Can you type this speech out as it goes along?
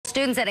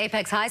Students at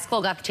Apex High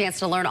School got the chance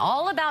to learn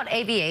all about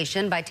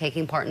aviation by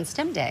taking part in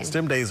STEM Day.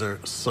 STEM days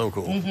are so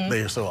cool. They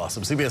are so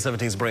awesome. CBS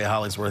 17's Brea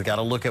Hollingsworth got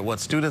a look at what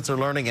students are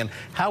learning and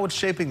how it's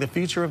shaping the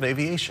future of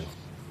aviation.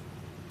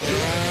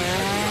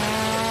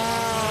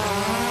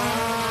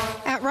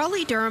 At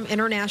Raleigh-Durham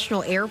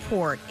International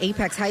Airport,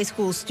 Apex High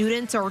School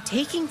students are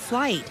taking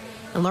flight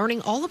and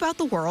learning all about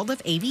the world of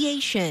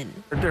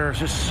aviation. There are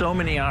just so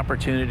many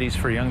opportunities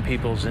for young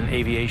people in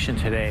aviation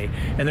today,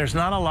 and there's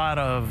not a lot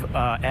of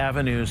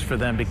avenues for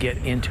them to get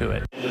into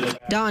it.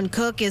 Don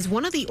Cook is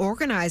one of the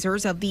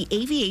organizers of the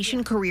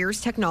Aviation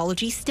Careers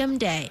Technology STEM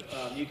Day.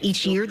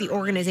 Each year, the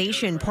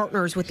organization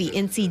partners with the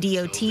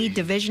NCDOT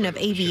Division of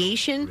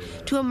Aviation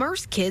to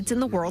immerse kids in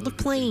the world of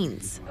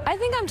planes. I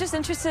think I'm just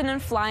interested in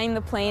flying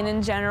the plane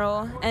in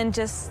general and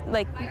just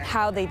like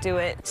how they do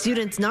it.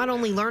 Students not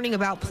only learning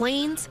about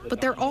planes,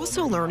 but they're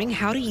also learning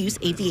how to use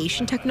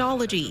aviation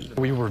technology.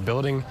 We were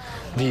building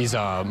these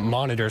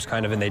monitors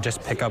and they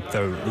just pick up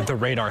the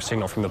radar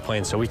signal from the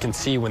plane so we can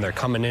see when they're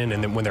coming in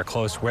and then when they're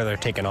close where they're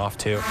taking off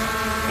to.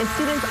 And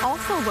students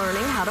also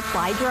learning how to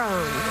fly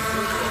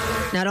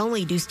drones. Not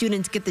only do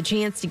students get the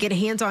chance to get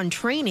hands-on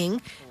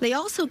training, they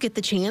also get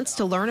the chance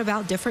to learn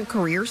about different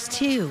careers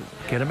too.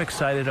 Get them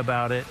excited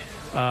about it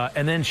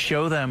and then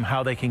show them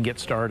how they can get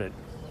started.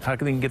 How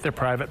they can get their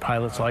private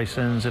pilot's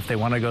license if they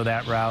want to go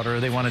that route, or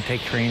they want to take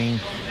training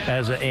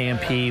as an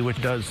A&P,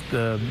 which does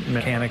the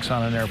mechanics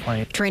on an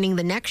airplane. Training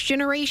the next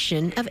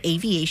generation of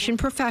aviation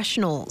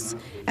professionals.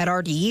 At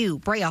RDU,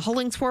 Brea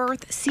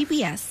Hollingsworth,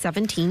 CBS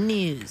 17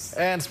 News.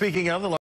 And speaking of the